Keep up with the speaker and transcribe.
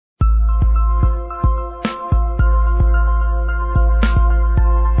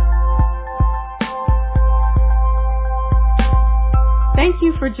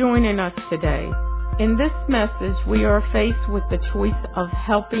for joining us today. In this message, we are faced with the choice of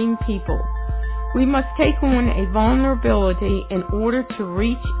helping people. We must take on a vulnerability in order to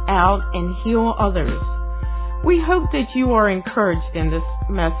reach out and heal others. We hope that you are encouraged in this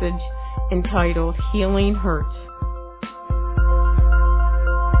message entitled Healing Hurts.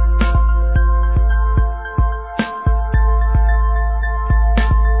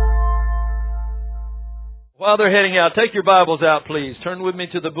 While they're heading out, take your Bibles out, please. Turn with me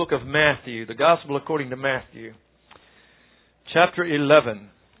to the book of Matthew, the Gospel according to Matthew, chapter 11.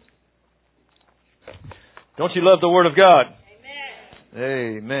 Don't you love the Word of God?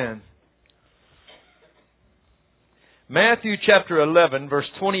 Amen. Amen. Matthew chapter 11, verse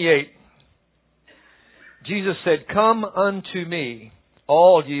 28. Jesus said, "Come unto me,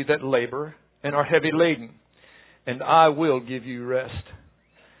 all ye that labor and are heavy laden, and I will give you rest.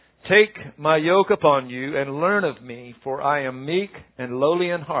 Take my yoke upon you and learn of me, for I am meek and lowly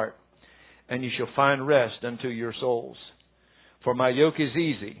in heart, and you shall find rest unto your souls. For my yoke is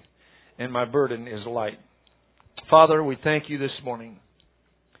easy and my burden is light." Father, we thank you this morning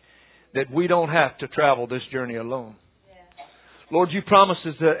that we don't have to travel this journey alone. Lord, you promised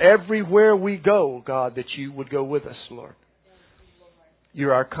us that everywhere we go, God, that you would go with us, Lord.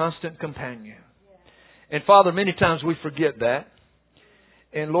 You're our constant companion. And Father, many times we forget that.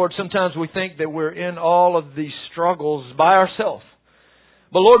 And Lord, sometimes we think that we're in all of these struggles by ourselves.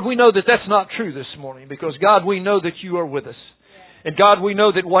 But Lord, we know that that's not true this morning, because God, we know that you are with us. And God, we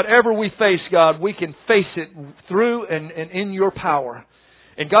know that whatever we face, God, we can face it through and in your power.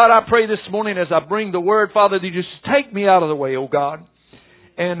 And God, I pray this morning as I bring the word, Father, that you just take me out of the way, oh God.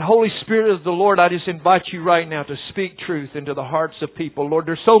 And Holy Spirit of the Lord, I just invite you right now to speak truth into the hearts of people. Lord,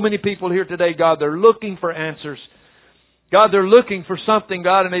 there's so many people here today, God, they're looking for answers. God, they're looking for something,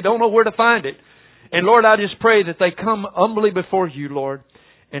 God, and they don't know where to find it. And Lord, I just pray that they come humbly before you, Lord,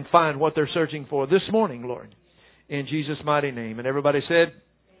 and find what they're searching for this morning, Lord. In Jesus' mighty name. And everybody said,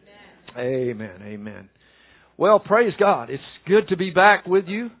 Amen. Amen. Amen. Well, praise God. It's good to be back with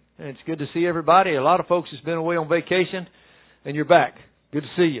you. And it's good to see everybody. A lot of folks has been away on vacation, and you're back. Good to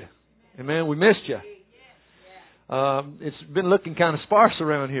see you. Amen. We missed you. It's been looking kind of sparse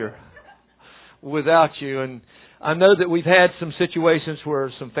around here without you. And I know that we've had some situations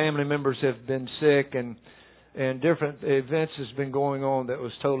where some family members have been sick, and different events has been going on that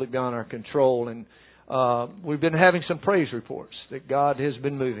was totally beyond our control. And we've been having some praise reports that God has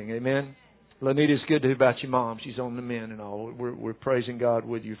been moving. Amen. Lanita's good to hear about your mom. She's on the mend and all. We're praising God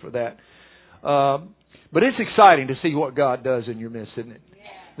with you for that. But it's exciting to see what God does in your midst, isn't it?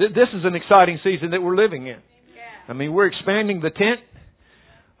 This is an exciting season that we're living in. I mean, we're expanding the tent.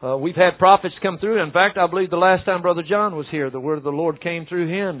 We've had prophets come through. In fact, I believe the last time Brother John was here, the word of the Lord came through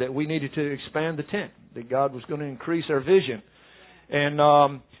him that we needed to expand the tent, that God was going to increase our vision.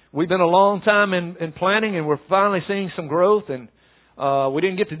 And we've been a long time in planning, and we're finally seeing some growth. And we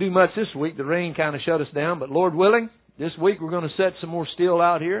didn't get to do much this week. The rain kind of shut us down. But Lord willing, this week we're going to set some more steel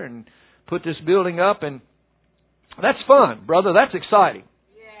out here and put this building up. And that's fun, brother. That's exciting.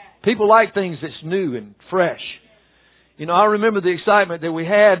 People like things that's new and fresh. You know, I remember the excitement that we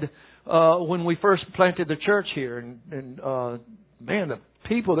had when we first planted the church here. And man, the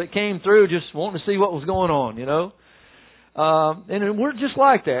people that came through just wanting to see what was going on, you know. And we're just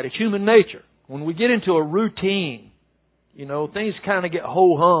like that. It's human nature. When we get into a routine, you know, things kind of get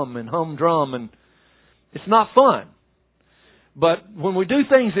ho-hum and humdrum, and it's not fun. But when we do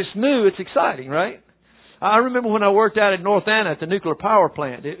things that's new, it's exciting, right? I remember when I worked out at North Anna at the nuclear power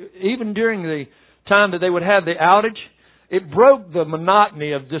plant, even during the time that they would have the outage, it broke the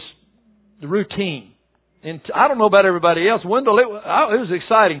monotony of just the routine. And I don't know about everybody else. Wendell, it was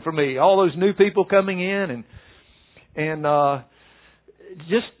exciting for me. All those new people coming in and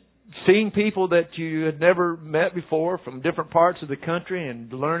just seeing people that you had never met before from different parts of the country,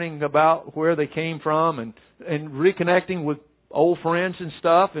 and learning about where they came from, and reconnecting with old friends and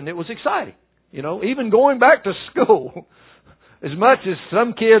stuff. And it was exciting. You know, even going back to school, as much as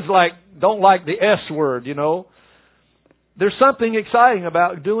some kids don't like the S word, you know, there's something exciting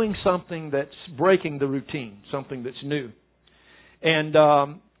about doing something that's breaking the routine, something that's new.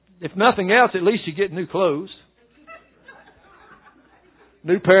 And if nothing else, at least you get new clothes,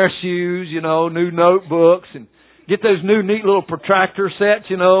 new pair of shoes, you know, new notebooks, and get those new neat little protractor sets,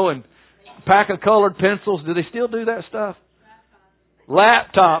 you know, and a pack of colored pencils. Do they still do that stuff?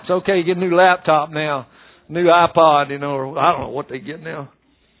 Laptops. Okay, you get a new laptop now. New iPod, you know, or I don't know what they get now.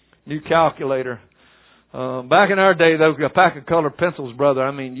 New calculator. Back in our day, though, a pack of colored pencils, brother,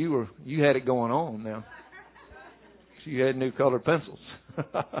 I mean, you had it going on now. So you had new colored pencils.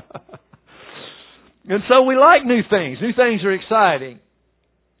 And so we like new things. New things are exciting.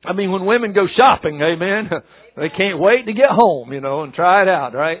 I mean, when women go shopping, amen, they can't wait to get home, and try it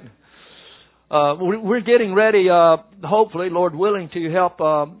out, right? We're getting ready, hopefully, Lord willing, to help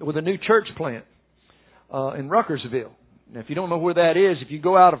with a new church plant in Ruckersville. Now, if you don't know where that is, if you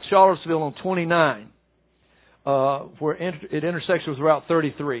go out of Charlottesville on 29, where it intersects with Route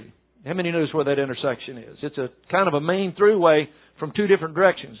 33. How many knows where that intersection is? It's a kind of a main throughway from two different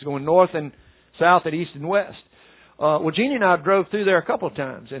directions, going north and south and east and west. Jeannie and I drove through there a couple of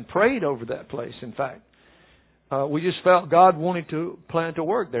times and prayed over that place, in fact. We just felt God wanted to plan to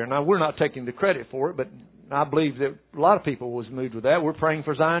work there. Now, we're not taking the credit for it, but I believe that a lot of people was moved with that. We're praying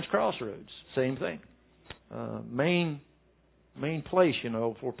for Zion's Crossroads. Same thing. Main place,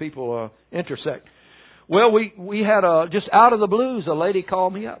 for people intersect. Well, we had just out of the blues, a lady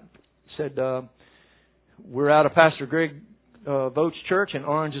called me up. Said, we're out of Pastor Greg Vogt's church in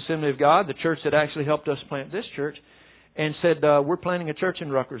Orange Assembly of God, the church that actually helped us plant this church, and said, we're planting a church in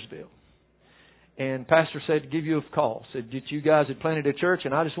Ruckersville. And Pastor said to give you a call. Said that you guys had planted a church,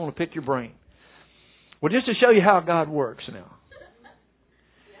 and I just want to pick your brain. Well, just to show you how God works now.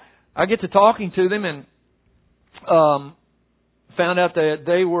 I get to talking to them and found out that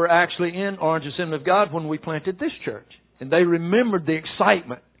they were actually in Orange Assembly of God when we planted this church. And they remembered the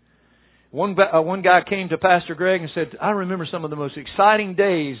excitement. One guy came to Pastor Greg and said, I remember some of the most exciting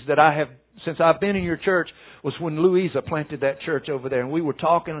days that I have since I've been in your church was when Louisa planted that church over there. And we were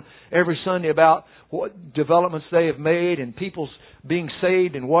talking every Sunday about what developments they have made and people's being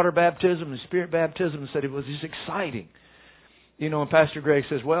saved and water baptism and spirit baptism, and said it was just exciting. And Pastor Greg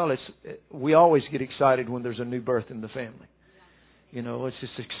says, well, we always get excited when there's a new birth in the family. It's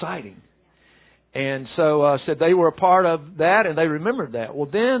just exciting. And so said they were a part of that and they remembered that. Well,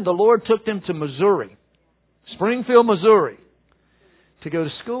 then the Lord took them to Missouri, Springfield, Missouri, to go to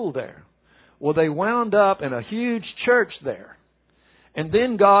school there. Well, they wound up in a huge church there. And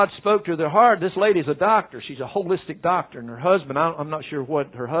then God spoke to their heart. This lady's a doctor. She's a holistic doctor. And her husband, I'm not sure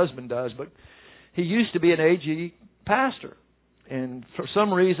what her husband does, but he used to be an AG pastor. And for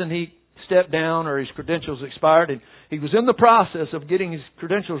some reason he stepped down or his credentials expired. And he was in the process of getting his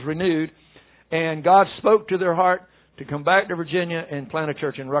credentials renewed. And God spoke to their heart to come back to Virginia and plant a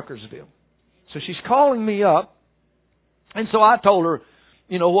church in Ruckersville. So she's calling me up. And so I told her,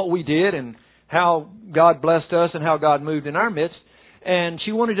 what we did and how God blessed us and how God moved in our midst. And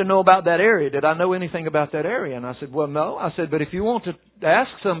she wanted to know about that area. Did I know anything about that area? And I said, well, no. I said, but if you want to ask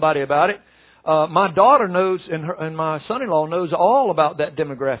somebody about it, my daughter knows and my son-in-law knows all about that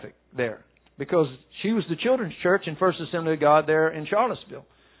demographic there. Because she was the children's church in First Assembly of God there in Charlottesville.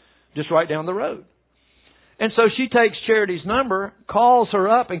 Just right down the road. And so she takes Charity's number, calls her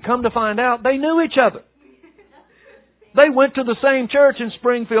up, and come to find out they knew each other. They went to the same church in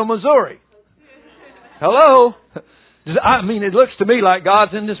Springfield, Missouri. Hello? I mean, it looks to me like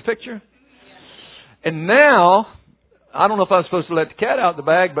God's in this picture. And now, I don't know if I'm supposed to let the cat out of the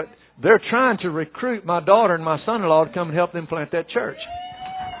bag, but they're trying to recruit my daughter and my son-in-law to come and help them plant that church.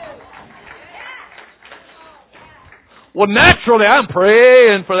 Well, naturally, I'm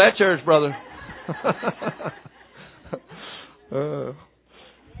praying for that church, brother.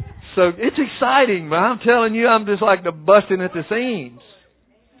 So it's exciting, but I'm telling you, I'm just like the busting at the seams.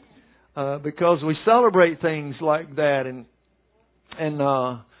 Because we celebrate things like that and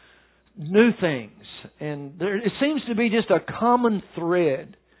new things. And it seems to be just a common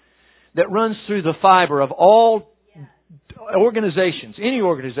thread that runs through the fiber of all organizations, any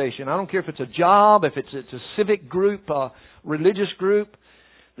organization. I don't care if it's a job, if it's a civic group, a religious group.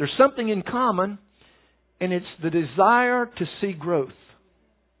 There's something in common, and it's the desire to see growth.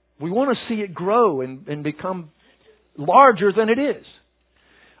 We want to see it grow and become larger than it is.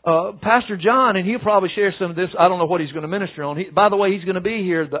 Pastor John, and he'll probably share some of this. I don't know what he's going to minister on. By the way, he's going to be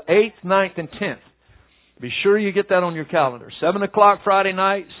here the 8th, 9th, and 10th. Be sure you get that on your calendar. 7 o'clock Friday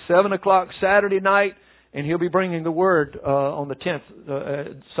night, 7 o'clock Saturday night, and he'll be bringing the Word on the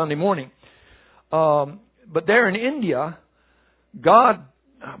 10th, Sunday morning. But there in India, God,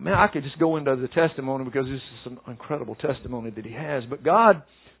 man, I could just go into the testimony because this is some incredible testimony that he has. But God,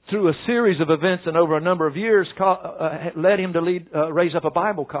 through a series of events and over a number of years, led him to raise up a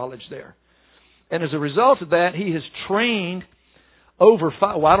Bible college there. And as a result of that, he has trained over,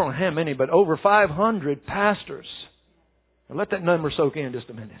 I don't know how many, but over 500 pastors. Now let that number soak in just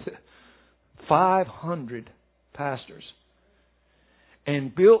a minute. 500 pastors.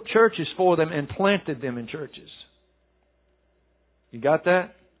 And built churches for them and planted them in churches. You got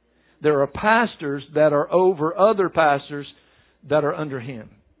that? There are pastors that are over other pastors that are under him.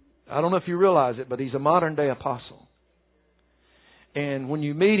 I don't know if you realize it, but he's a modern day apostle. And when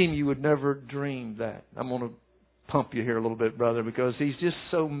you meet him, you would never dream that. I'm going to pump you here a little bit, brother, because he's just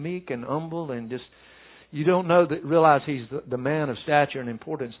so meek and humble and just, you don't realize he's the man of stature and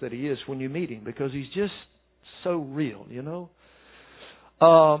importance that he is when you meet him, because he's just so real, you know.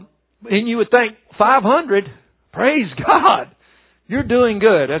 And you would think, 500, praise God, you're doing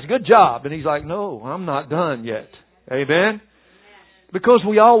good. That's a good job. And he's like, no, I'm not done yet. Amen? Because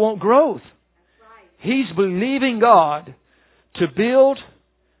we all want growth. He's believing God to build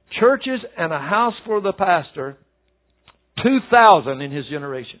churches and a house for the pastor, 2,000 in his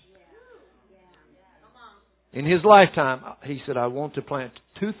generation. In his lifetime, he said, I want to plant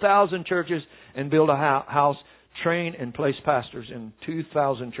 2,000 churches and build a house, train and place pastors in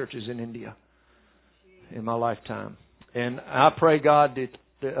 2,000 churches in India in my lifetime. And I pray God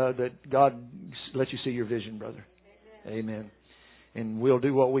that God let you see your vision, brother. Amen. And we'll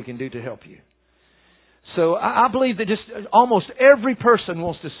do what we can do to help you. So I believe that just almost every person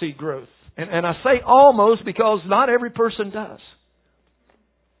wants to see growth. And I say almost because not every person does.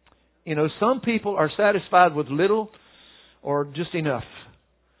 You know, some people are satisfied with little or just enough.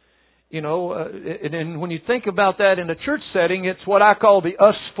 You know, and when you think about that in a church setting, it's what I call the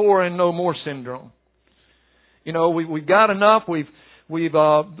us for and no more syndrome. You know, we've got enough. We've reached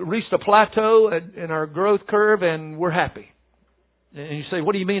a plateau in our growth curve, and we're happy. And you say,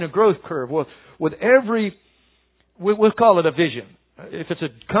 what do you mean a growth curve? Well, with we'll call it a vision. If it's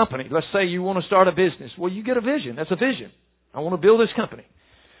a company, let's say you want to start a business. Well, you get a vision. That's a vision. I want to build this company.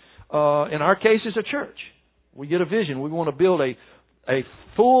 In our case, it's a church. We get a vision. We want to build a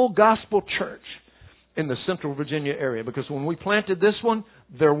full gospel church in the Central Virginia area, because when we planted this one,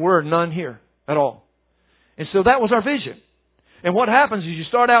 there were none here at all. And so that was our vision. And what happens is you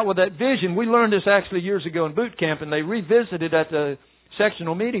start out with that vision. We learned this actually years ago in boot camp, and they revisited at the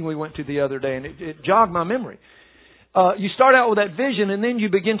sectional meeting we went to the other day, and it jogged my memory. You start out with that vision, and then you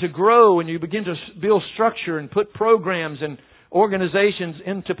begin to grow, and you begin to build structure and put programs and organizations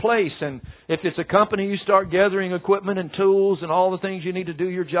into place. And if it's a company, you start gathering equipment and tools and all the things you need to do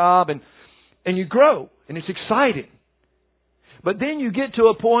your job, and you grow, and it's exciting. But then you get to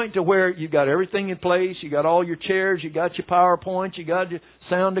a point to where you got everything in place. You got all your chairs. You got your PowerPoint. You got your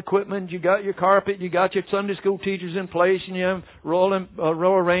sound equipment. You got your carpet. You got your Sunday school teachers in place. And you have row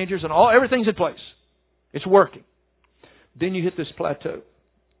arrangers and everything's in place. It's working. Then you hit this plateau.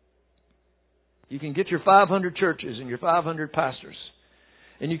 You can get your 500 churches and your 500 pastors.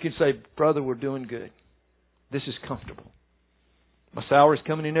 And you can say, brother, we're doing good. This is comfortable. My salary's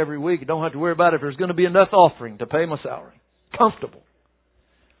coming in every week. I don't have to worry about if there's going to be enough offering to pay my salary. Comfortable.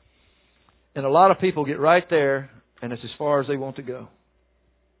 And a lot of people get right there, and it's as far as they want to go.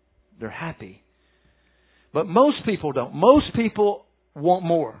 They're happy. But most people don't. Most people want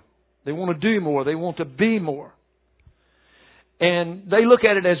more. They want to do more. They want to be more. And they look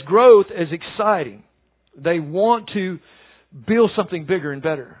at it as growth as exciting. They want to build something bigger and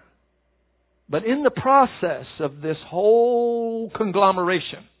better. But in the process of this whole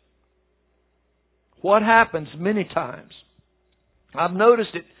conglomeration, what happens many times, I've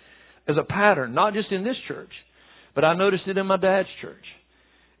noticed it as a pattern, not just in this church, but I noticed it in my dad's church.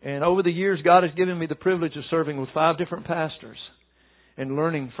 And over the years, God has given me the privilege of serving with 5 different pastors and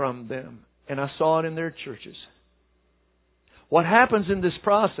learning from them. And I saw it in their churches. What happens in this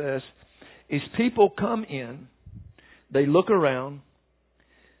process is people come in, they look around,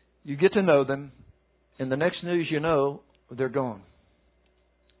 you get to know them, and the next news you know, they're gone.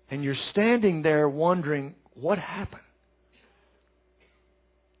 And you're standing there wondering, what happened?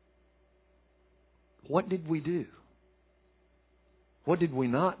 What did we do? What did we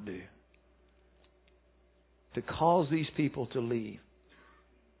not do to cause these people to leave?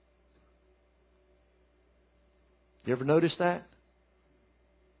 You ever notice that?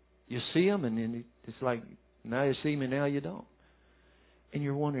 You see them and then it's like, now you see me, now you don't. And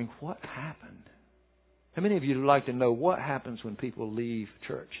you're wondering, what happened? How many of you would like to know what happens when people leave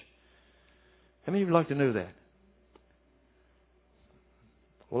church? How many of you would like to know that?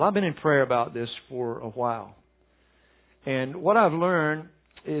 Well, I've been in prayer about this for a while. And what I've learned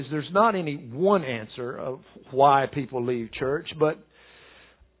is there's not any one answer of why people leave church, but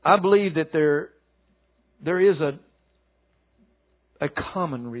I believe that there is a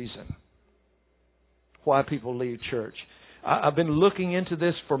common reason why people leave church. I've been looking into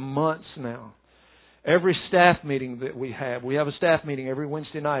this for months now. Every staff meeting that we have a staff meeting every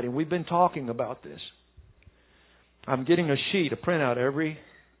Wednesday night, and we've been talking about this. I'm getting a sheet, a printout every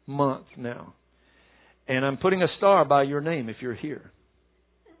month now. And I'm putting a star by your name if you're here.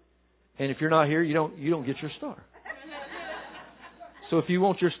 And if you're not here, you don't get your star. So if you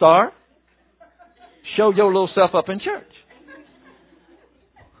want your star, show your little self up in church.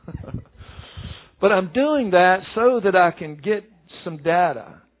 But I'm doing that so that I can get some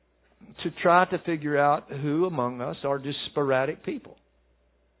data to try to figure out who among us are just sporadic people.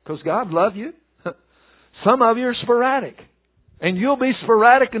 Because God loves you. Some of you are sporadic. And you'll be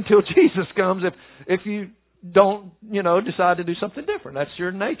sporadic until Jesus comes if you don't, decide to do something different. That's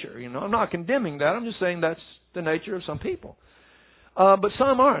your nature. I'm not condemning that. I'm just saying that's the nature of some people. But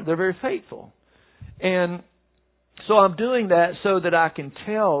some aren't. They're very faithful. And so I'm doing that so that I can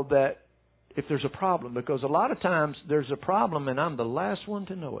tell that if there's a problem. Because a lot of times there's a problem and I'm the last one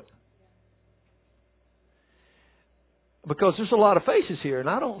to know it. Because there's a lot of faces here, and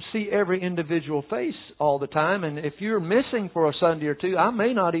I don't see every individual face all the time. And if you're missing for a Sunday or two, I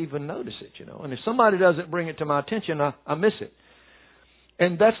may not even notice it, And if somebody doesn't bring it to my attention, I miss it.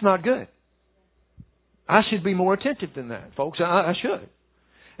 And that's not good. I should be more attentive than that, folks. I should.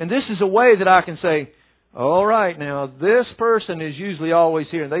 And this is a way that I can say, all right, now, this person is usually always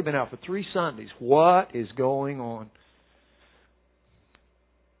here, and they've been out for 3 Sundays. What is going on?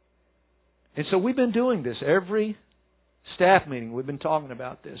 And so we've been doing this every staff meeting. We've been talking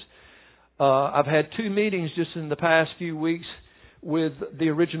about this. I've had 2 meetings just in the past few weeks with the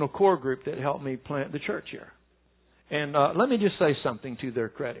original core group that helped me plant the church here. And let me just say something to their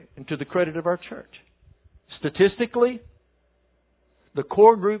credit and to the credit of our church. Statistically, the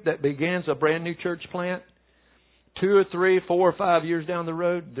core group that begins a brand new church plant, 2 or 3, 4 or 5 years down the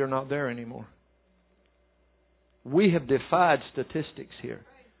road, they're not there anymore. We have defied statistics here.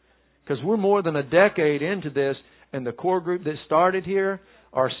 Because we're more than a decade into this, and the core group that started here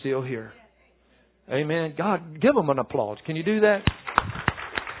are still here. Amen. God, give them an applause. Can you do that?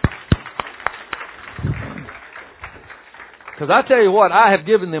 Because I tell you what, I have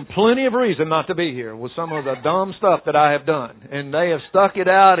given them plenty of reason not to be here with some of the dumb stuff that I have done. And they have stuck it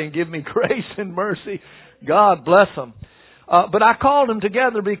out and given me grace and mercy. God bless them. But I called them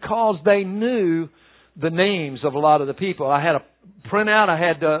together because they knew the names of a lot of the people. I had a printout. I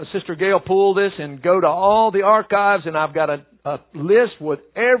had Sister Gail pull this and go to all the archives, and I've got a list with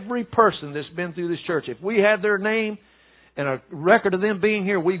every person that's been through this church. If we had their name and a record of them being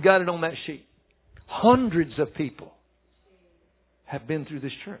here, we've got it on that sheet. Hundreds of people have been through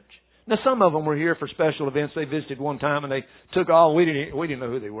this church. Now, some of them were here for special events. They visited one time and they took all. We didn't know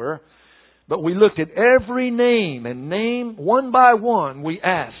who they were. But we looked at every name, and name one by one, we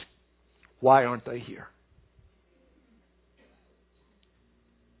asked, why aren't they here?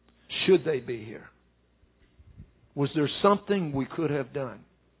 Should they be here? Was there something we could have done?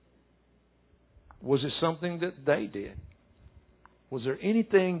 Was it something that they did? Was there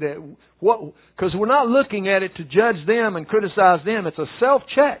anything that... Because we're not looking at it to judge them and criticize them. It's a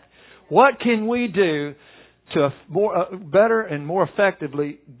self-check. What can we do to better and more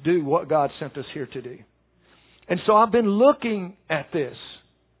effectively do what God sent us here to do? And so I've been looking at this.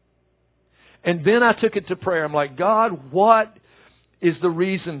 And then I took it to prayer. I'm like, God, what is the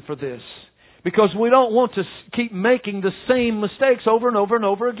reason for this? Because we don't want to keep making the same mistakes over and over and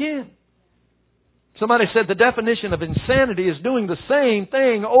over again. Somebody said the definition of insanity is doing the same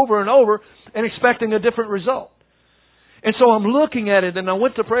thing over and over and expecting a different result. And so I'm looking at it, and I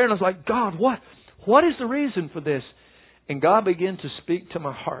went to prayer and I was like, God, what is the reason for this? And God began to speak to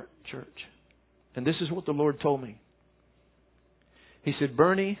my heart, church. And this is what the Lord told me. He said,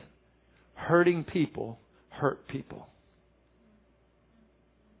 Bernie, hurting people hurt people.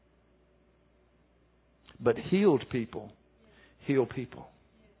 But healed people heal people.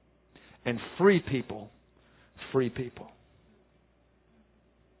 And free people free people.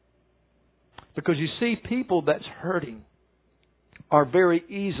 Because you see, people that's hurting are very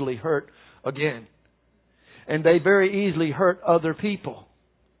easily hurt again. And they very easily hurt other people.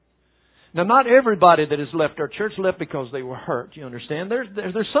 Now, not everybody that has left our church left because they were hurt. You understand?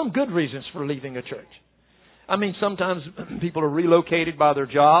 There's some good reasons for leaving a church. I mean, sometimes people are relocated by their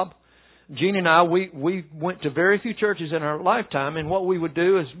job. Jean and I, we went to very few churches in our lifetime, and what we would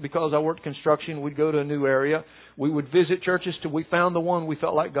do is, because I worked construction, we'd go to a new area. We would visit churches till we found the one we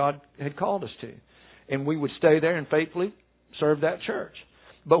felt like God had called us to. And we would stay there and faithfully serve that church.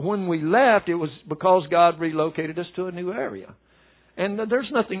 But when we left, it was because God relocated us to a new area. And there's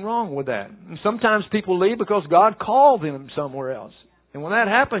nothing wrong with that. And sometimes people leave because God called them somewhere else. And when that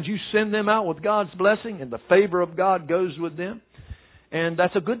happens, you send them out with God's blessing, and the favor of God goes with them. And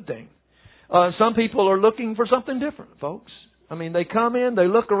that's a good thing. Some people are looking for something different, folks. I mean, they come in, they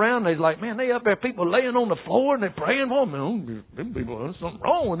look around, they're like, man, they up there, people laying on the floor and they're praying for them. Them people, there's something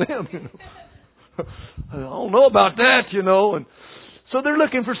wrong with them, I don't know about that, And so they're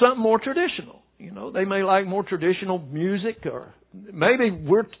looking for something more traditional. They may like more traditional music, or maybe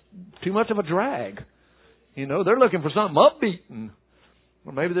we're too much of a drag. They're looking for something upbeat and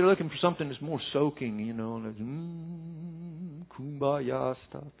Or maybe they're looking for something that's more soaking, and kumbaya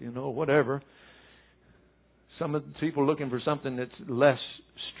stuff, whatever. Some of the people are looking for something that's less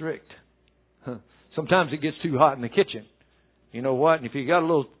strict. Sometimes it gets too hot in the kitchen. You know what? And if you got a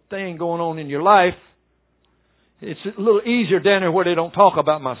little thing going on in your life, it's a little easier down there where they don't talk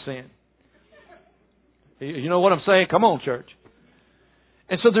about my sin. You know what I'm saying? Come on, church.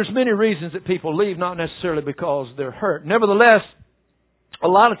 And so there's many reasons that people leave, not necessarily because they're hurt. Nevertheless, a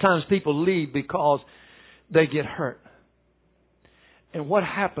lot of times people leave because they get hurt. And what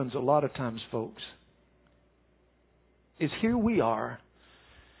happens a lot of times, folks, is here we are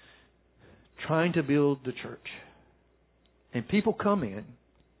trying to build the church. And people come in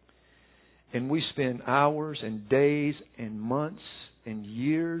and we spend hours and days and months and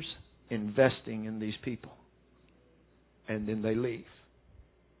years investing in these people. And then they leave.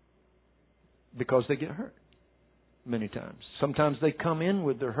 Because they get hurt. Many times. Sometimes they come in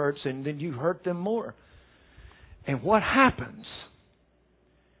with their hurts and then you hurt them more. And what happens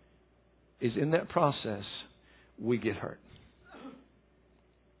is in that process, we get hurt.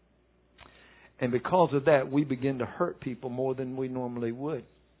 And because of that, we begin to hurt people more than we normally would.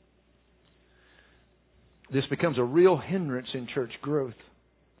 This becomes a real hindrance in church growth.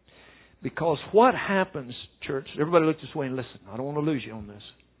 Because what happens, church, everybody look this way and listen. I don't want to lose you on this.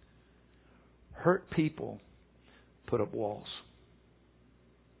 Hurt people put up walls.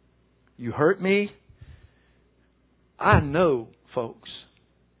 You hurt me. I know, folks.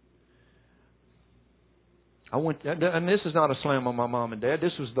 And this is not a slam on my mom and dad.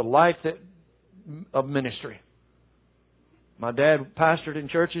 This was the life of ministry. My dad pastored in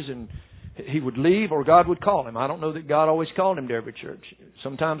churches and he would leave or God would call him. I don't know that God always called him to every church.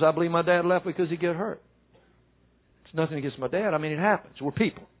 Sometimes I believe my dad left because he got hurt. It's nothing against my dad. I mean, it happens. We're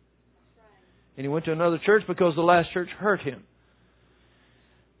people. And he went to another church because the last church hurt him.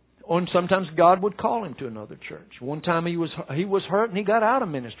 Or sometimes God would call him to another church. One time he was hurt and he got out of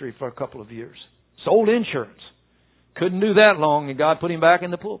ministry for a couple of years. Sold insurance. Couldn't do that long and God put him back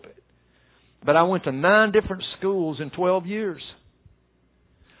in the pulpit. But I went to 9 different schools in 12 years.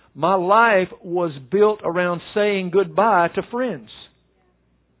 My life was built around saying goodbye to friends.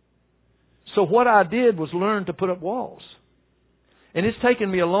 So what I did was learn to put up walls. And it's taken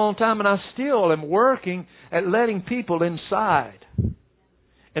me a long time, and I still am working at letting people inside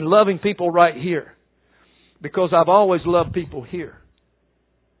and loving people right here. Because I've always loved people here.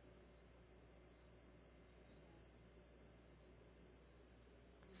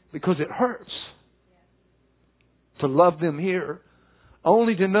 Because it hurts to love them here,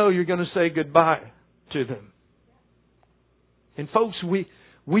 only to know you're going to say goodbye to them. And folks, we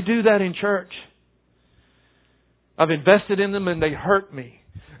do that in church. I've invested in them and they hurt me.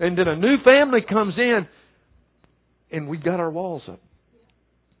 And then a new family comes in and we got our walls up.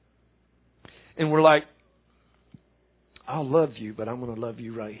 And we're like, I'll love you, but I'm going to love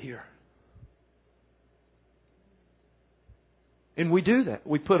you right here. And we do that.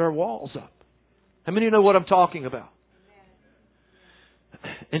 We put our walls up. How many of you know what I'm talking about?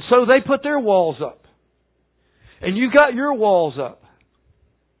 And so they put their walls up. And you got your walls up.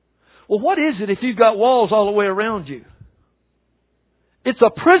 Well, what is it if you've got walls all the way around you? It's a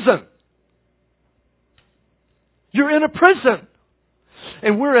prison. You're in a prison.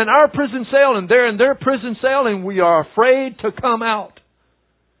 And we're in our prison cell and they're in their prison cell and we are afraid to come out.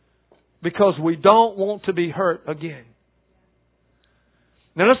 Because we don't want to be hurt again.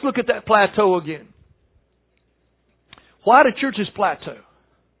 Now let's look at that plateau again. Why do churches plateau?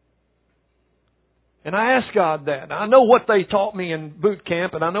 And I asked God that. I know what they taught me in boot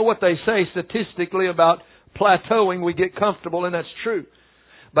camp, and I know what they say statistically about plateauing. We get comfortable, and that's true.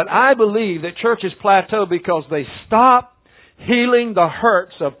 But I believe that churches plateau because they stop healing the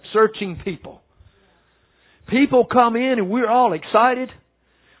hurts of searching people. People come in, and we're all excited.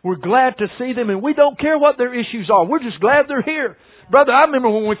 We're glad to see them, and we don't care what their issues are. We're just glad they're here. Brother, I remember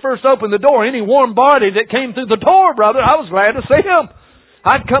when we first opened the door, any warm body that came through the door, brother, I was glad to see him.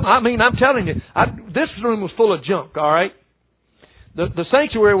 I'm telling you, this room was full of junk, all right? The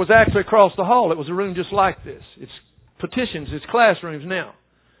sanctuary was actually across the hall. It was a room just like this. It's petitions, it's classrooms now.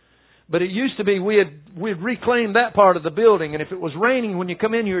 But it used to be we'd reclaimed that part of the building, and if it was raining when you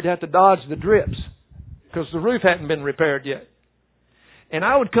come in here, you'd have to dodge the drips because the roof hadn't been repaired yet. And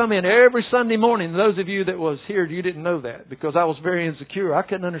I would come in every Sunday morning. Those of you that was here, you didn't know that because I was very insecure. I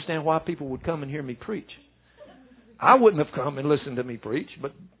couldn't understand why people would come and hear me preach. I wouldn't have come and listened to me preach,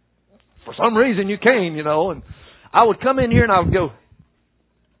 but for some reason you came, and I would come in here and I would go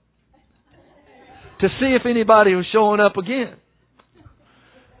to see if anybody was showing up again.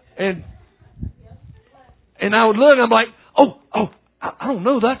 And I would look and I'm like, oh, I don't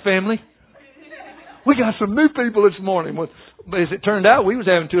know that family. We got some new people this morning. Well, as it turned out, we was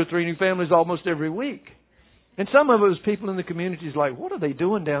having 2 or 3 new families almost every week. And some of it was people in the communities like, what are they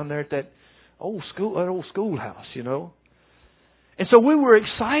doing down there at that old schoolhouse, you know? And so we were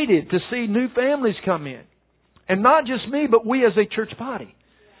excited to see new families come in. And not just me, but we as a church body.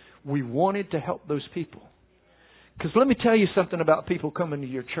 We wanted to help those people. Because let me tell you something about people coming to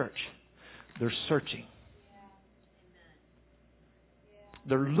your church. They're searching.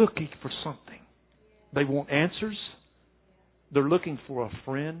 They're looking for something. They want answers. They're looking for a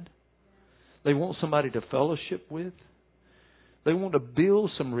friend. They want somebody to fellowship with. They want to build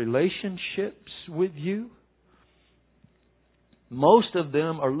some relationships with you. Most of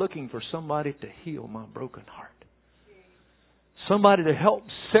them are looking for somebody to heal my broken heart. Somebody to help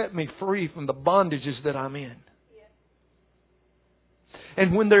set me free from the bondages that I'm in.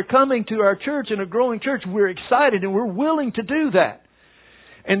 And when they're coming to our church and a growing church, we're excited and we're willing to do that.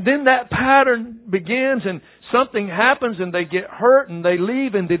 And then that pattern begins and something happens and they get hurt and they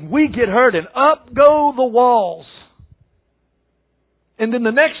leave and then we get hurt and up go the walls. And then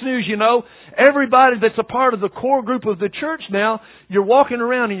the next news, you know, everybody that's a part of the core group of the church now, you're walking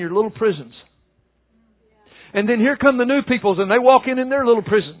around in your little prisons. And then here come the new peoples and they walk in their little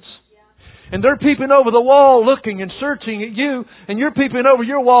prisons. And they're peeping over the wall looking and searching at you and you're peeping over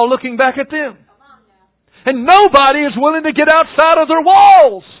your wall looking back at them. And nobody is willing to get outside of their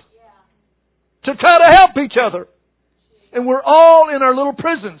walls to try to help each other. And we're all in our little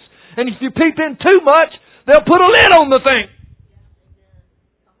prisons. And if you peep in too much, they'll put a lid on the thing.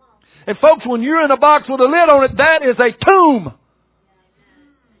 And folks, when you're in a box with a lid on it, that is a tomb.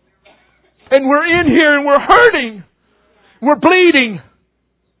 And we're in here and we're hurting. We're bleeding.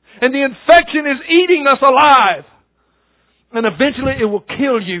 And the infection is eating us alive. And eventually it will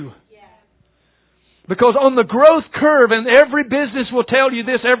kill you. Because on the growth curve, and every business will tell you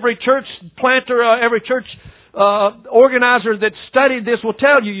this, every church planter, every church organizer that studied this will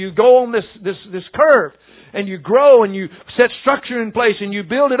tell you, you go on this curve, and you grow, and you set structure in place, and you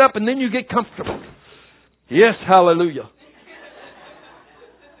build it up, and then you get comfortable. Yes, hallelujah.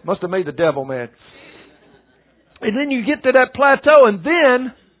 Must have made the devil mad. And then you get to that plateau, and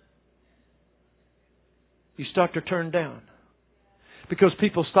then you start to turn down. Because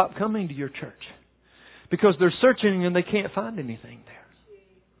people stop coming to your church. Because they're searching and they can't find anything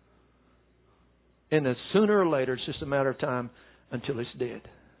there. And sooner or later, it's just a matter of time until it's dead.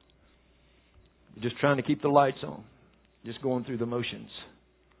 You're just trying to keep the lights on. Just going through the motions.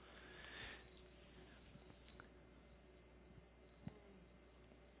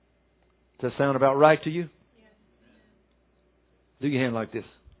 Does that sound about right to you? Do your hand like this.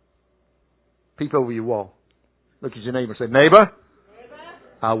 Peep over your wall. Look at your neighbor and say, neighbor,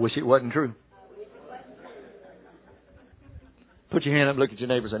 I wish it wasn't true. Put your hand up, look at your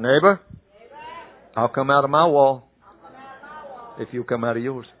neighbor and say, neighbor, I'll come out of my wall if you'll come out of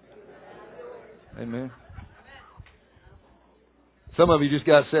yours. Amen. Some of you just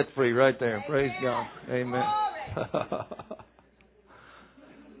got set free right there. Praise God. Amen.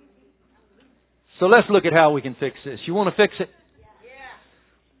 So let's look at how we can fix this. You want to fix it?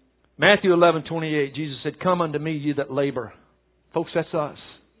 Matthew 11:28, Jesus said, come unto me, you that labor. Folks, that's us.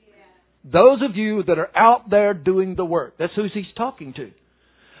 Those of you that are out there doing the work. That's who He's talking to.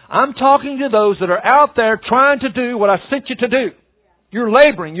 I'm talking to those that are out there trying to do what I sent you to do. You're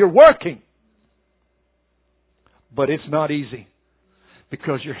laboring. You're working. But it's not easy.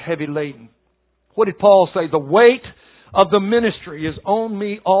 Because you're heavy laden. What did Paul say? The weight of the ministry is on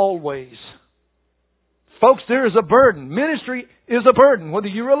me always. Folks, there is a burden. Ministry is a burden, whether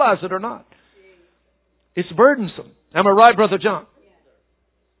you realize it or not. It's burdensome. Am I right, Brother John?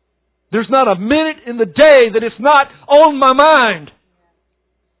 There's not a minute in the day that it's not on my mind.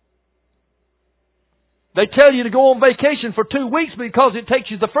 They tell you to go on vacation for 2 weeks because it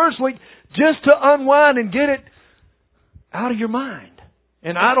takes you the first week just to unwind and get it out of your mind.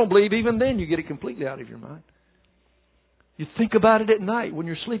 And I don't believe even then you get it completely out of your mind. You think about it at night when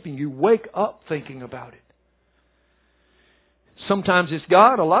you're sleeping. You wake up thinking about it. Sometimes it's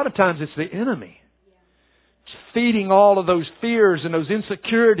God. A lot of times it's the enemy. Feeding all of those fears and those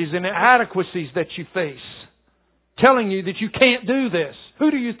insecurities and inadequacies that you face. Telling you that you can't do this.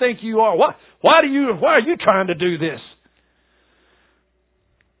 Who do you think you are? Why are you trying to do this?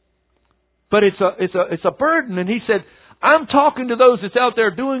 But it's a burden. And He said, I'm talking to those that's out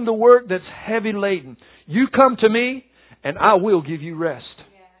there doing the work that's heavy laden. You come to me and I will give you rest.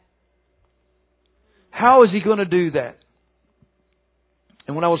 How is He going to do that?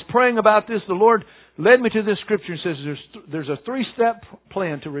 And when I was praying about this, the Lord led me to this scripture and says there's a 3-step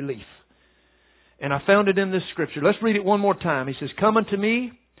plan to relief. And I found it in this scripture. Let's read it one more time. He says, "Come unto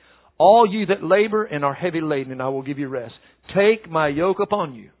me, all you that labor and are heavy laden, and I will give you rest. Take my yoke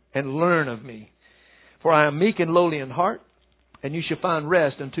upon you and learn of me. For I am meek and lowly in heart, and you shall find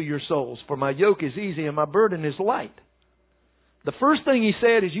rest unto your souls. For my yoke is easy and my burden is light." The first thing he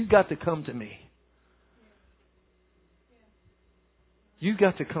said is, you've got to come to me. You've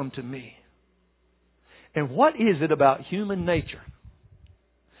got to come to me. And what is it about human nature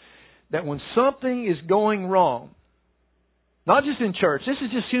that when something is going wrong, not just in church, this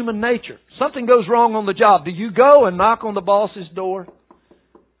is just human nature. Something goes wrong on the job. Do you go and knock on the boss's door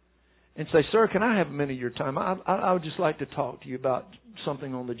and say, "Sir, can I have a minute of your time? I would just like to talk to you about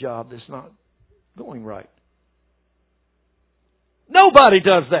something on the job that's not going right"? Nobody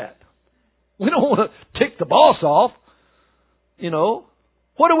does that. We don't want to tick the boss off. You know,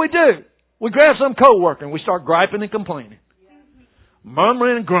 what do? We grab some coworker and we start griping and complaining,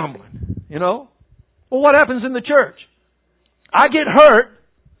 murmuring and grumbling. You know, well, what happens in the church? I get hurt.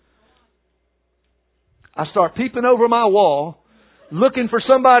 I start peeping over my wall, looking for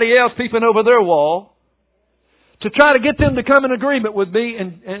somebody else peeping over their wall to try to get them to come in agreement with me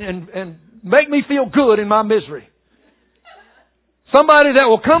and make me feel good in my misery. Somebody that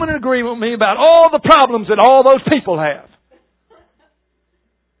will come in agreement with me about all the problems that all those people have.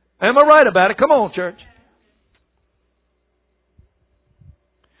 Am I right about it? Come on, church.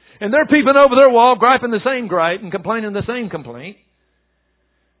 And they're peeping over their wall, griping the same gripe and complaining the same complaint.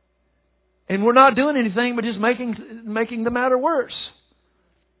 And we're not doing anything but just making the matter worse.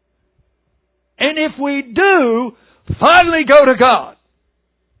 And if we do finally go to God,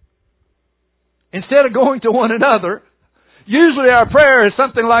 instead of going to one another, usually our prayer is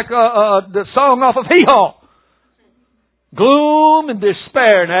something like the song off of Hee Haw. "Gloom and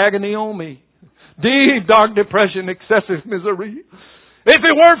despair and agony on me. Deep, dark depression, excessive misery. If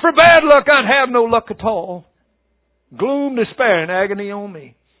it weren't for bad luck, I'd have no luck at all. Gloom, despair, and agony on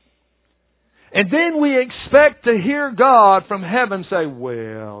me." And then we expect to hear God from heaven say,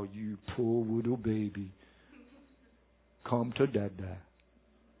 "Well, you poor little baby, come to Dada.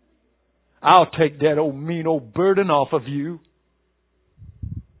 I'll take that old mean old burden off of you."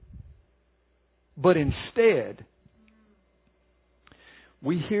 But instead,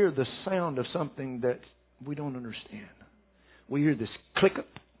 we hear the sound of something that we don't understand. We hear this click up.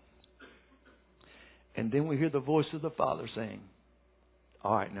 And then we hear the voice of the Father saying,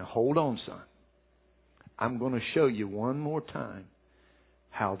 "All right, now hold on, son. I'm going to show you one more time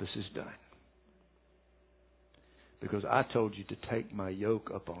how this is done. Because I told you to take my yoke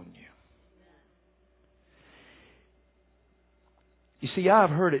upon you." You see,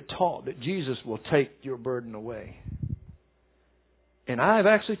 I've heard it taught that Jesus will take your burden away. And I've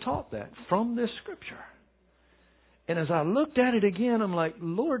actually taught that from this scripture. And as I looked at it again, I'm like,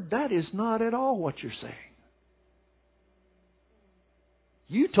 Lord, that is not at all what you're saying.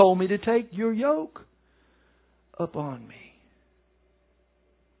 You told me to take your yoke upon me.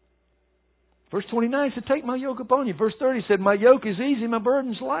 Verse 29 said, "Take my yoke upon you." Verse 30 said, "My yoke is easy, my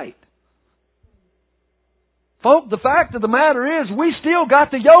burden's light." Folk, the fact of the matter is, we still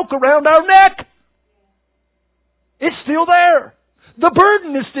got the yoke around our neck. It's still there. The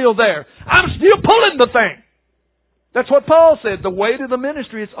burden is still there. I'm still pulling the thing. That's what Paul said. The weight of the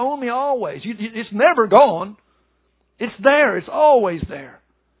ministry, it's on me always. It's never gone. It's there. It's always there.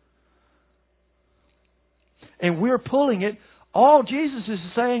 And we're pulling it. All Jesus is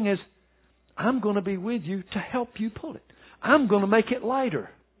saying is, I'm going to be with you to help you pull it. I'm going to make it lighter.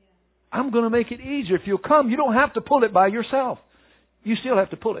 I'm going to make it easier. If you'll come, you don't have to pull it by yourself. You still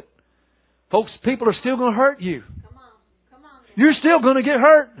have to pull it. Folks, people are still going to hurt you. Come on. You're still going to get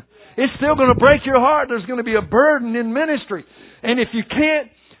hurt. It's still going to break your heart. There's going to be a burden in ministry. And if you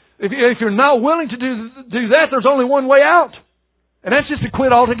can't, if you're not willing to do that, there's only one way out. And that's just to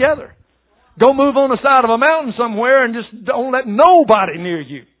quit altogether. Go move on the side of a mountain somewhere and just don't let nobody near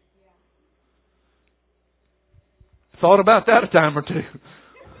you. Thought about that a time or two.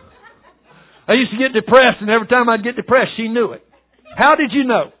 I used to get depressed, and every time I'd get depressed, she knew it. How did you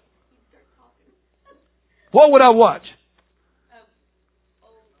know? What would I watch?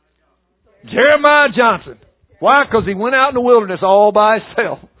 Jeremiah Johnson. Why? Because he went out in the wilderness all by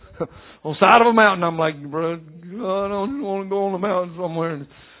himself. On the side of a mountain. I'm like, bro, I don't want to go on the mountain somewhere and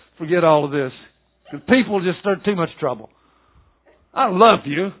forget all of this. Because people just are too much trouble. I love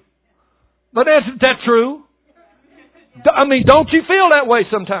you. But isn't that true? I mean, don't you feel that way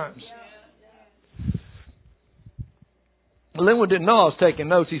sometimes? Linwood didn't know I was taking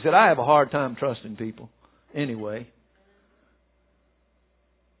notes. He said, I have a hard time trusting people. Anyway.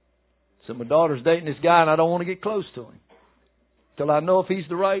 So my daughter's dating this guy and I don't want to get close to him till I know if he's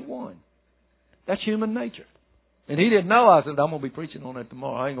the right one. That's human nature. And he didn't know. I said, I'm going to be preaching on that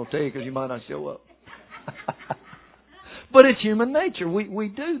tomorrow. I ain't going to tell you because you might not show up. But it's human nature. We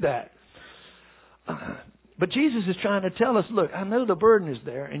do that. But Jesus is trying to tell us, look, I know the burden is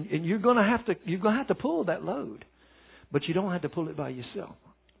there, and you're going to have to pull that load. But you don't have to pull it by yourself.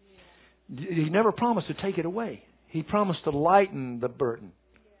 He never promised to take it away. He promised to lighten the burden.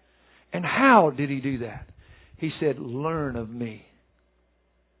 And how did He do that? He said, learn of me.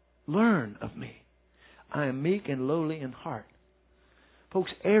 Learn of me. I am meek and lowly in heart.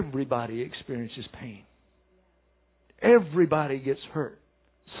 Folks, everybody experiences pain. Everybody gets hurt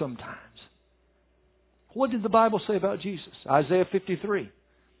sometimes. What did the Bible say about Jesus? Isaiah 53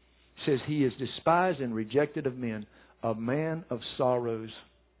 says He is despised and rejected of men, a man of sorrows.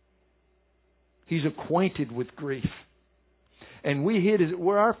 He's acquainted with grief. And we hid, as it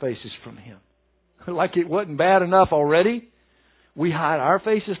were, our faces from Him. Like it wasn't bad enough already. We hide our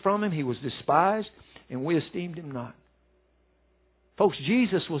faces from Him. He was despised, and we esteemed Him not. Folks,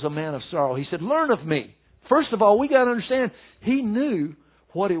 Jesus was a man of sorrow. He said, learn of me. First of all, we got to understand, He knew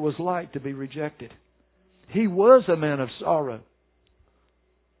what it was like to be rejected. He was a man of sorrow.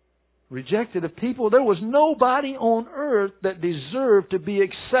 Rejected of people. There was nobody on earth that deserved to be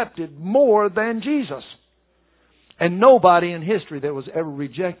accepted more than Jesus. And nobody in history that was ever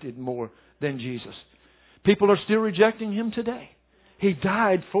rejected more than Jesus. People are still rejecting Him today. He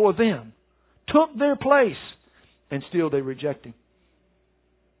died for them. Took their place. And still they reject Him.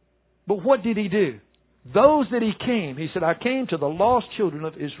 But what did He do? Those that He came, He said, I came to the lost children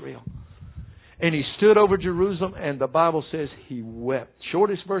of Israel. And He stood over Jerusalem, and the Bible says He wept.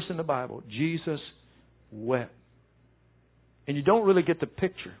 Shortest verse in the Bible. Jesus wept. And you don't really get the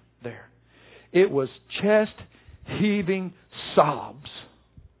picture there. It was chest-heaving sobs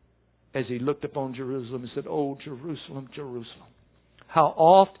as He looked upon Jerusalem and said, oh, Jerusalem, Jerusalem, how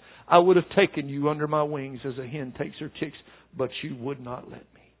oft I would have taken you under my wings as a hen takes her chicks, but you would not let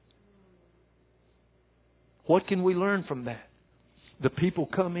me. What can we learn from that? The people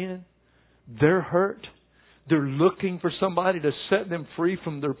come in. They're hurt. They're looking for somebody to set them free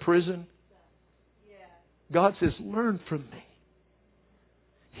from their prison. God says, learn from me.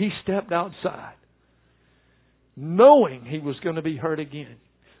 He stepped outside, knowing He was going to be hurt again,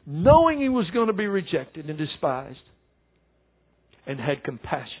 knowing He was going to be rejected and despised, and had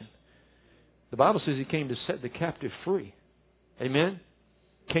compassion. The Bible says He came to set the captive free. Amen?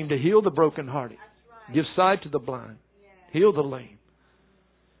 Came to heal the brokenhearted, give sight to the blind, heal the lame.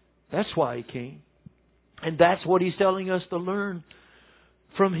 That's why He came. And that's what He's telling us to learn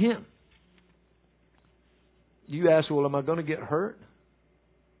from Him. You ask, well, am I going to get hurt?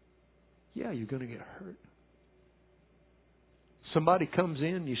 Yeah, you're going to get hurt. Somebody comes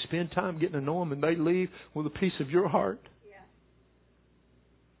in, you spend time getting to know them, and they leave with a piece of your heart.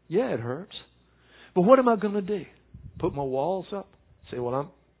 Yeah, it hurts. But what am I going to do? Put my walls up? Say,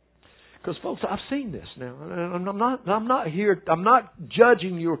 well, because folks, I've seen this now. I'm not here. I'm not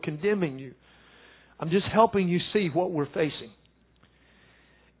judging you or condemning you. I'm just helping you see what we're facing.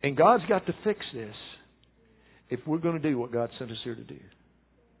 And God's got to fix this if we're going to do what God sent us here to do.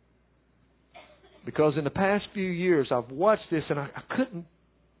 Because in the past few years, I've watched this and I couldn't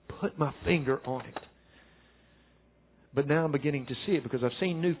put my finger on it. But now I'm beginning to see it because I've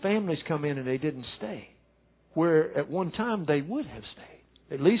seen new families come in and they didn't stay. Where at one time they would have stayed.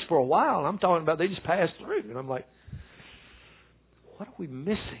 At least for a while. I'm talking about they just passed through. And I'm like, what are we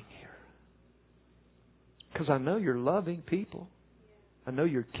missing here? Because I know you're loving people. I know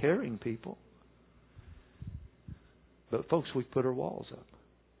you're caring people. But folks, we put our walls up.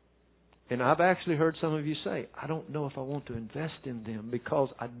 And I've actually heard some of you say, I don't know if I want to invest in them because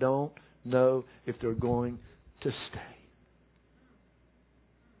I don't know if they're going to stay.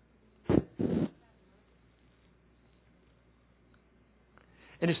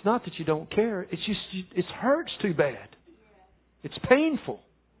 And it's not that you don't care. It's just, it hurts too bad. It's painful.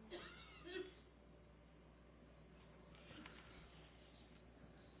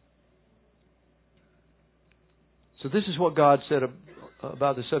 So this is what God said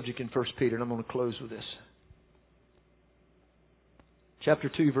about the subject in 1 Peter, and I'm going to close with this.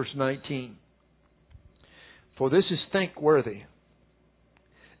 Chapter 2, verse 19. For this is thankworthy,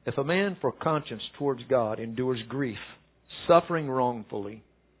 if a man for conscience towards God endures grief, suffering wrongfully.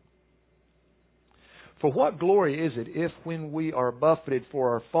 For what glory is it if when we are buffeted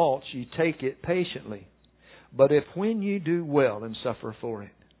for our faults ye take it patiently, but if when ye do well and suffer for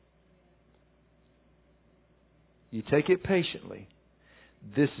it, you take it patiently,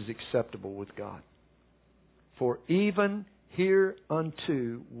 this is acceptable with God. For even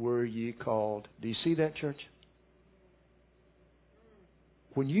hereunto were ye called. Do you see that, church?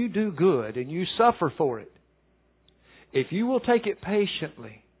 when you do good and you suffer for it, if you will take it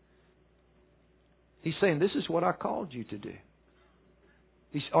patiently, He's saying, this is what I called you to do.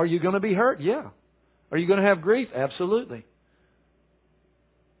 Are you going to be hurt? Yeah. Are you going to have grief? Absolutely.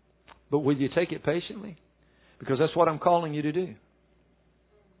 But will you take it patiently? Because that's what I'm calling you to do.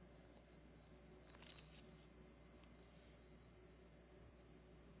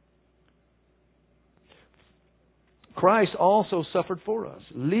 Christ also suffered for us,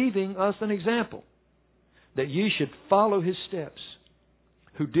 leaving us an example, that ye should follow His steps,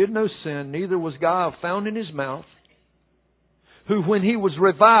 who did no sin, neither was guile found in His mouth, who when He was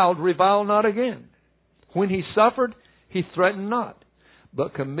reviled, reviled not again. When He suffered, He threatened not,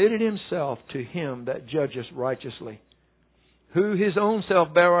 but committed Himself to Him that judgeth righteously, who His own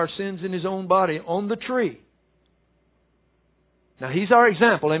self bare our sins in His own body on the tree. Now He's our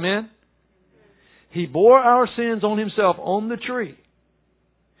example, amen? He bore our sins on Himself on the tree,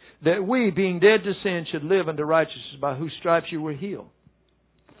 that we, being dead to sin, should live unto righteousness, by whose stripes you were healed.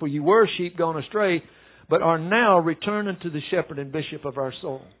 For you were sheep gone astray, but are now returned unto the shepherd and bishop of our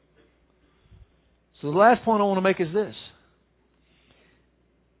soul. So the last point I want to make is this.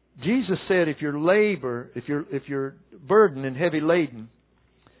 Jesus said, if you're burdened and heavy laden,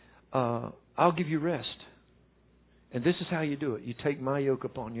 I'll give you rest. And this is how you do it. You take my yoke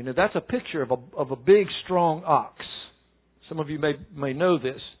upon you. Now that's a picture of a big, strong ox. Some of you may know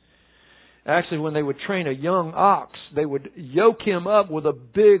this. Actually, when they would train a young ox, they would yoke him up with a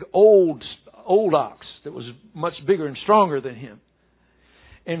big old ox that was much bigger and stronger than him.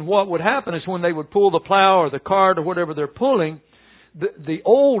 And what would happen is when they would pull the plow or the cart or whatever they're pulling, the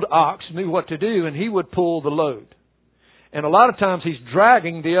old ox knew what to do, and he would pull the load. And a lot of times he's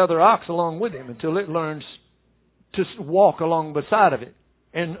dragging the other ox along with him until it learns to walk along beside of it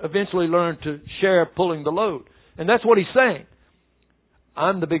and eventually learn to share pulling the load. And that's what He's saying.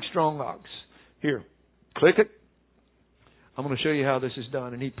 I'm the big strong ox. Here, click it. I'm going to show you how this is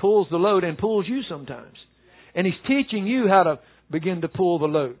done. And He pulls the load and pulls you sometimes. And He's teaching you how to begin to pull the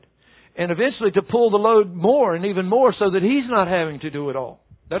load. And eventually to pull the load more and even more so that He's not having to do it all.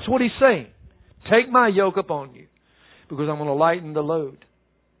 That's what He's saying. Take my yoke upon you, because I'm going to lighten the load.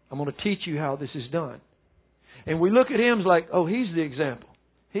 I'm going to teach you how this is done. And we look at Him as like, oh, He's the example.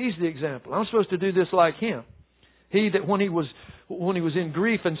 He's the example. I'm supposed to do this like Him. He that when he was in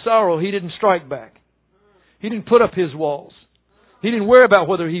grief and sorrow, He didn't strike back. He didn't put up His walls. He didn't worry about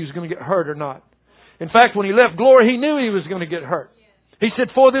whether He was going to get hurt or not. In fact, when He left glory, He knew He was going to get hurt. He said,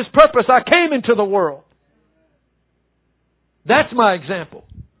 for this purpose I came into the world. That's my example.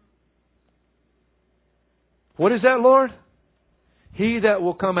 What is that, Lord? He that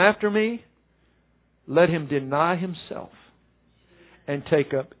will come after me, let him deny himself and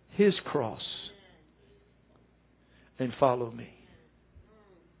take up his cross and follow me.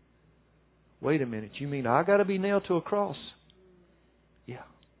 Wait a minute. You mean I got to be nailed to a cross? Yeah.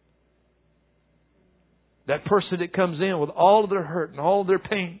 That person that comes in with all of their hurt and all of their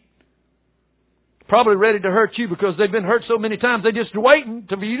pain, probably ready to hurt you because they've been hurt so many times, they're just waiting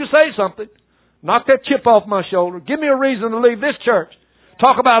for you to say something. Knock that chip off my shoulder. Give me a reason to leave this church.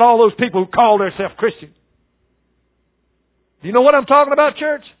 Talk about all those people who call themselves Christian. Do you know what I'm talking about,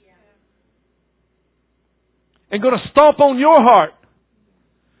 church? And going to stomp on your heart.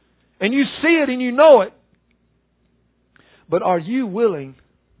 And you see it and you know it. But are you willing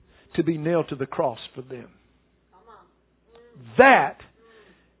to be nailed to the cross for them? That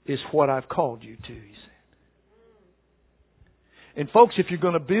is what I've called you to, He said. And folks, if you're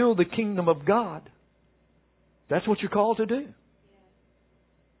going to build the kingdom of God, that's what you're called to do.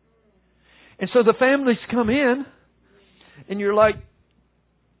 And so the families come in, and you're like,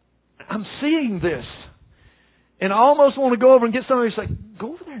 I'm seeing this. And I almost want to go over and get somebody who's like,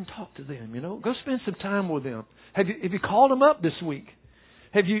 go over there and talk to them, Go spend some time with them. Have you called them up this week?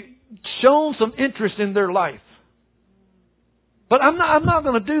 Have you shown some interest in their life? But I'm not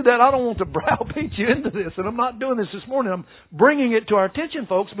going to do that. I don't want to browbeat you into this. And I'm not doing this morning. I'm bringing it to our attention,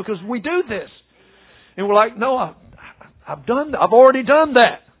 folks, because we do this. And we're like, no, I've already done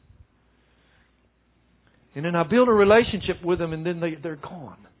that. And then I build a relationship with them, and then they're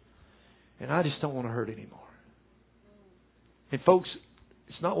gone. And I just don't want to hurt anymore. And folks,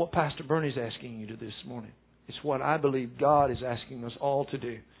 it's not what Pastor Bernie's asking you to do this morning. It's what I believe God is asking us all to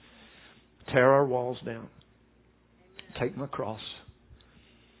do. Tear our walls down. Take my cross.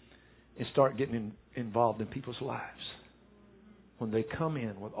 And start getting involved in people's lives. When they come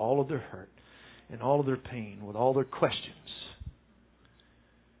in with all of their hurt and all of their pain, with all their questions.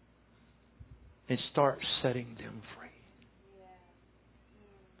 And start setting them free.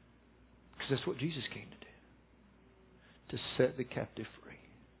 Because that's what Jesus came to do. To set the captive free.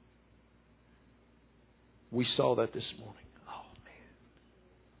 We saw that this morning. Oh, man.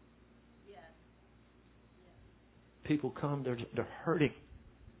 People come, they're hurting.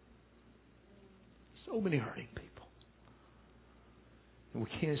 So many hurting people. And we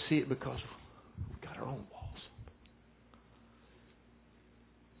can't see it because we've got our own walls.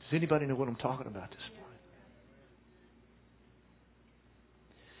 Does anybody know what I'm talking about this morning?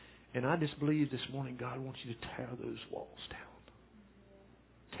 And I just believe this morning God wants you to tear those walls down.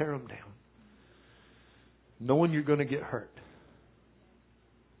 Tear them down. Knowing you're going to get hurt.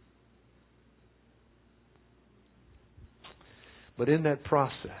 But in that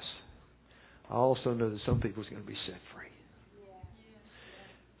process, I also know that some people are going to be set free.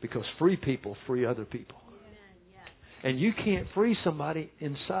 Because free people free other people. And you can't free somebody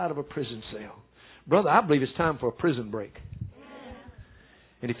inside of a prison cell. Brother, I believe it's time for a prison break.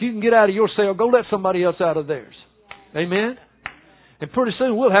 And if you can get out of your cell, go let somebody else out of theirs. Amen? And pretty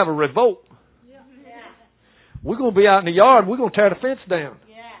soon we'll have a revolt. We're going to be out in the yard. We're going to tear the fence down.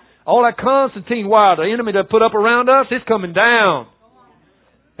 All that Constantine wire, the enemy that put up around us, it's coming down.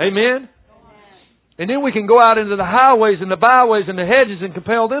 Amen? And then we can go out into the highways and the byways and the hedges and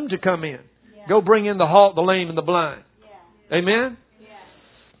compel them to come in. Go bring in the halt, the lame, and the blind. Amen?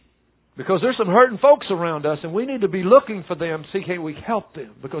 Because there's some hurting folks around us, and we need to be looking for them, see can we help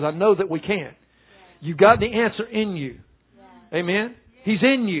them. Because I know that we can. You've got the answer in you. Amen? He's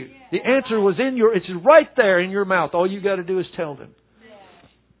in you. The answer was in it's right there in your mouth. All you got to do is tell them.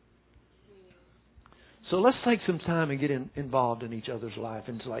 So let's take some time and get involved in each other's life.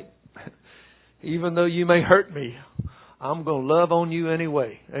 And it's like, even though you may hurt me, I'm going to love on you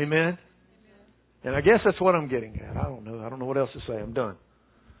anyway. Amen? And I guess that's what I'm getting at. I don't know. I don't know what else to say. I'm done.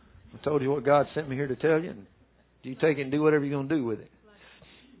 I told you what God sent me here to tell you. And you take it and do whatever you're going to do with it.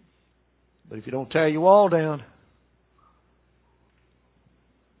 But if you don't tear your wall down,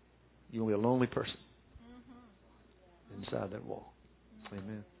 you're going to be a lonely person inside that wall.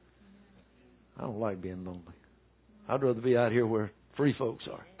 Amen. I don't like being lonely. I'd rather be out here where free folks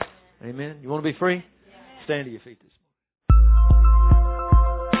are. Amen. You want to be free? Stand to your feet this morning.